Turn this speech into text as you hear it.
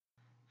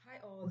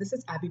this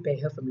is Abby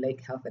Beho from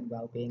Lake Health and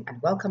Wellbeing, and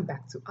welcome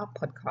back to our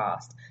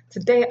podcast.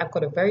 Today, I've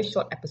got a very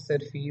short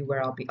episode for you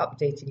where I'll be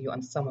updating you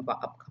on some of our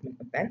upcoming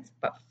events.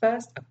 But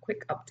first, a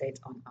quick update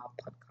on our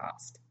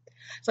podcast.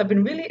 So I've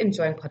been really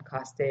enjoying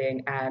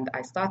podcasting, and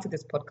I started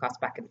this podcast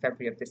back in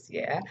February of this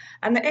year.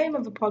 And the aim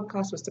of the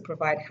podcast was to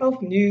provide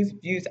health news,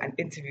 views, and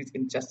interviews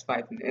in just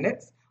 5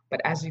 minutes. But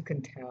as you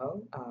can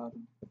tell,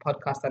 the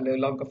podcasts are no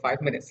longer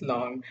 5 minutes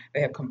long. They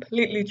have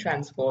completely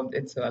transformed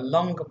into a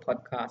longer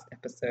podcast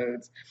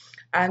episodes.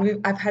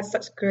 And I've had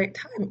such a great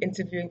time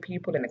interviewing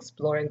people and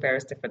exploring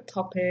various different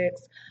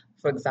topics.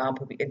 For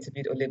example, we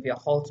interviewed Olivia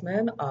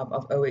Holtman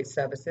of OH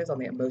Services on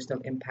the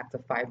emotional impact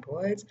of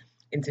fibroids.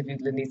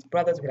 Interviewed Lenice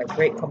Brothers. We had a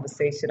great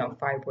conversation on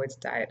fibroids,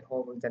 diet,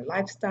 hormones, and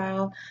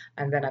lifestyle.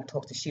 And then I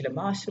talked to Sheila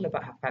Marshall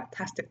about her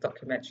fantastic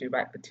documentary,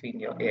 Right Between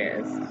Your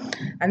Ears.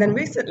 And then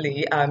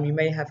recently, you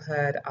may have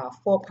heard our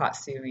 4-part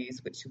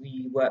series, which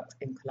we worked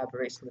in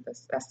collaboration with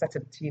a set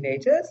of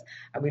teenagers.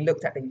 And we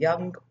looked at the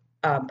young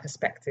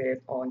perspective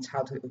on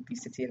childhood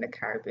obesity in the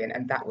Caribbean.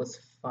 And that was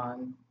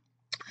fun.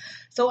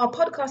 So our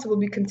podcast will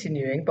be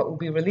continuing, but we'll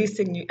be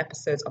releasing new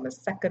episodes on the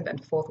 2nd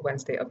and 4th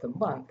Wednesday of the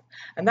month.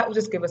 And that will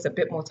just give us a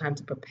bit more time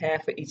to prepare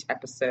for each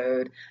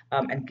episode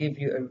and give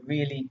you a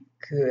really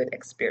good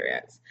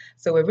experience.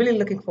 So we're really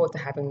looking forward to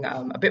having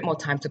a bit more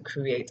time to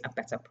create a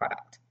better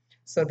product.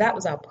 So that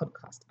was our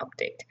podcast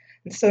update.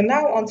 And so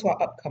now on to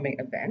our upcoming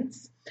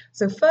events.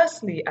 So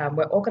firstly,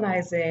 we're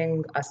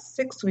organizing a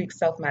 6-week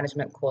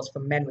self-management course for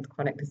men with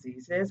chronic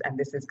diseases, and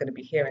this is going to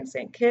be here in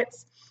St.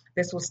 Kitts.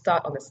 This will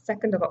start on the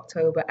 2nd of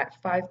October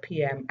at 5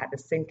 p.m. at the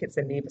St. Kitts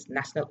and Nevis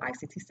National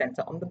ICT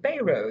Center on the Bay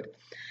Road.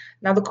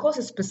 Now, the course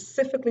is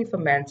specifically for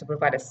men to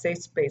provide a safe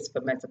space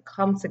for men to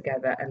come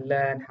together and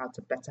learn how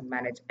to better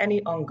manage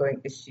any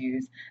ongoing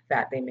issues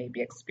that they may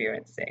be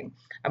experiencing.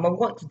 And what we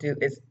want to do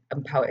is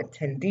empower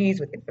attendees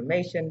with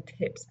information,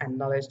 tips, and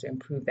knowledge to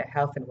improve their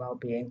health and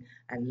well-being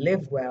and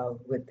live well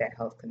with their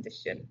health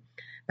condition.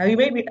 Now, you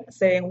may be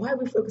saying, why are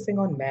we focusing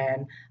on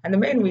men? And the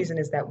main reason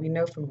is that we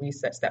know from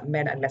research that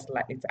men are less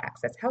likely to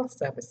access health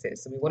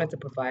services. So we wanted to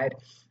provide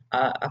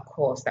a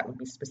course that would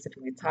be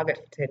specifically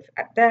targeted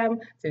at them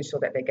to ensure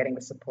that they're getting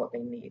the support they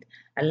need.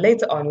 And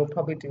later on, we'll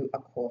probably do a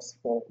course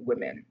for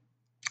women.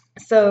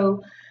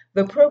 So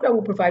the program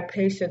will provide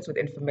patients with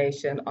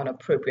information on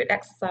appropriate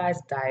exercise,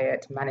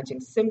 diet,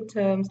 managing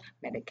symptoms,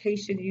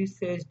 medication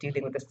usage,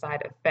 dealing with the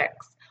side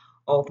effects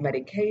of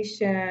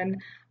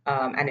medication,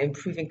 and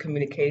improving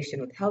communication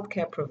with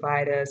healthcare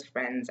providers,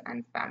 friends,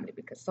 and family,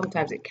 because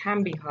sometimes it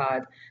can be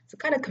hard to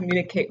kind of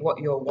communicate what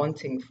you're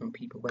wanting from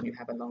people when you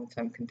have a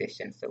long-term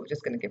condition. So we're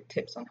just going to give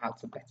tips on how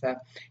to better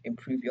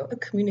improve your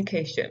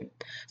communication.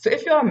 So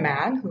if you're a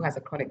man who has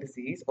a chronic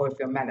disease, or if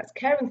you're a man that's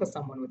caring for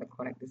someone with a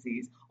chronic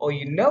disease, or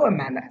you know a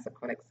man that has a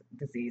chronic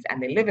disease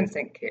and they live in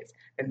St. Kitts,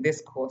 then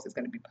this course is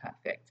going to be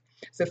perfect.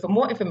 So for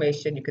more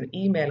information, you can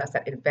email us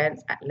at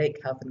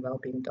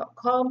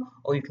events@lakehealthandwellbeing.com,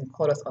 or you can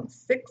call us on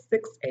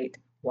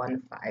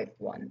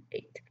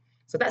 668-1518.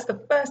 So that's the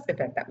first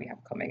event that we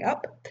have coming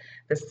up.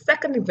 The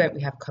second event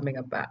we have coming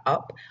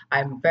up,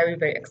 I'm very,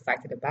 very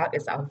excited about,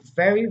 is our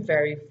very,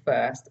 very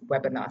first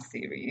webinar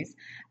series.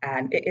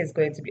 And it is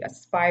going to be a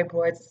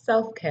Fibroids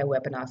Self-Care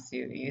Webinar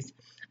Series.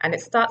 And it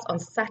starts on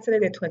Saturday,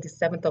 the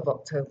 27th of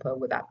October,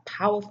 with a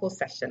powerful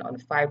session on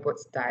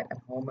fibroids, diet,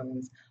 and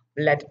hormones,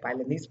 led by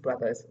Lenice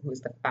Brothers, who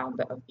is the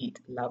founder of Eat,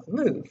 Love,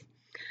 Move.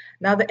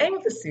 Now, the aim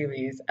of the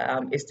series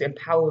is to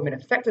empower women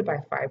affected by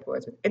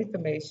fibroids with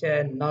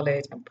information,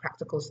 knowledge, and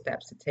practical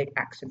steps to take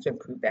action to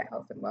improve their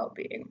health and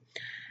well-being.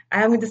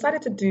 And we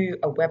decided to do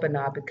a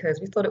webinar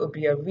because we thought it would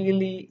be a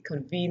really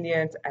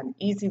convenient and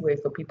easy way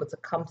for people to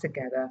come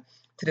together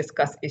to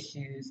discuss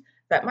issues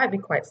that might be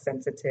quite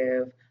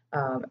sensitive,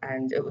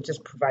 and it would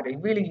just provide a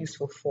really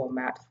useful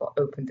format for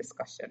open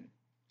discussion.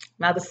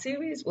 Now, the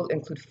series will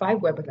include 5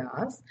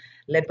 webinars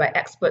led by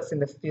experts in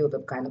the field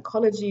of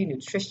gynecology,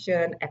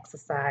 nutrition,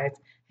 exercise,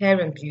 hair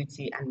and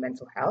beauty, and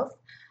mental health.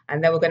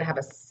 And then we're going to have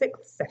a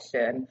 6th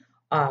session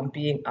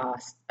being a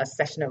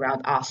session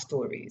around our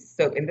stories.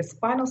 So in this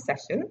final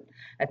session,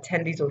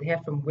 attendees will hear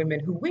from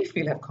women who we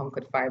feel have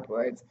conquered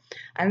fibroids,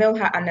 and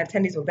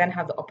attendees will then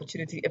have the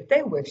opportunity, if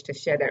they wish, to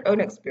share their own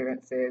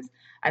experiences.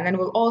 And then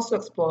we'll also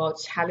explore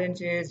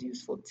challenges,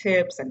 useful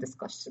tips, and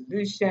discuss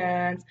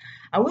solutions.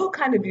 And we'll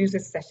kind of use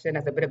this session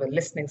as a bit of a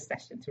listening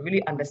session to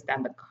really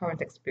understand the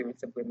current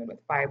experience of women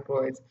with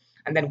fibroids,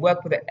 and then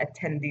work with the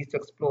attendees to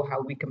explore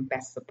how we can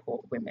best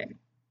support women.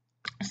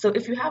 So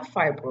if you have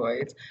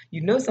fibroids,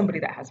 you know somebody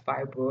that has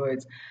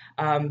fibroids,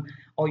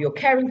 or you're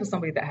caring for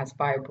somebody that has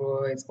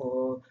fibroids,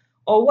 or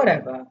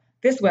whatever,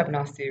 this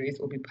webinar series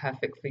will be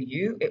perfect for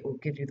you. It will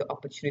give you the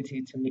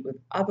opportunity to meet with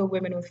other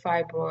women with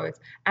fibroids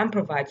and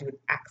provide you with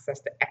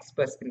access to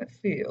experts in the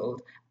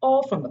field,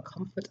 all from the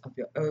comfort of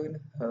your own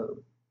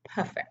home.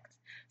 Perfect.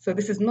 So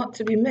this is not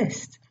to be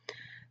missed.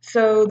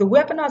 So the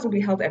webinars will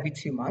be held every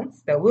 2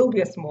 months. There will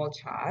be a small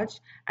charge,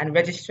 and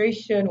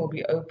registration will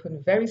be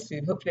open very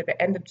soon, hopefully at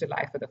the end of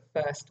July, for the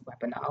first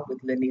webinar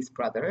with Lenny's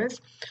Brothers.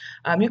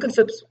 You can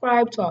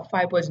subscribe to our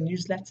Fibroids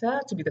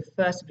newsletter to be the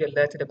first to be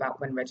alerted about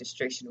when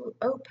registration will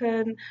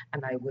open,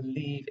 and I will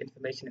leave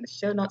information in the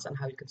show notes on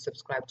how you can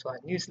subscribe to our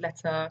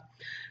newsletter.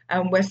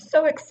 We're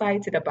so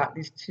excited about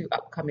these 2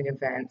 upcoming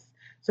events.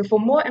 So for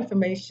more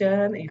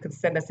information, you can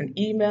send us an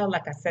email,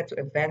 like I said, to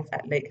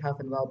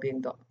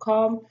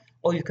events@lakehealthandwellbeing.com,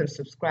 or you can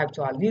subscribe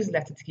to our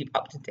newsletter to keep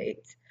up to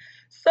date.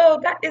 So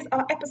that is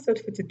our episode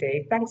for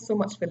today. Thanks so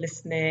much for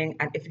listening.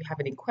 And if you have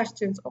any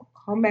questions or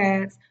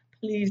comments,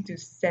 please do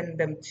send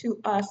them to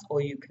us,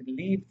 or you can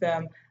leave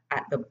them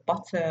at the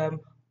bottom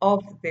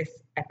of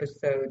this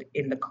episode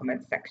in the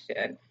comment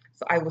section.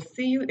 So I will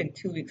see you in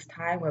 2 weeks'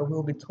 time, where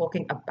we'll be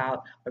talking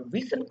about a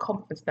recent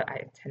conference that I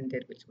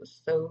attended, which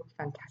was so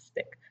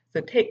fantastic.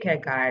 So take care,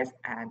 guys,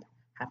 and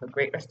have a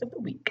great rest of the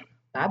week.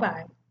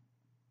 Bye-bye.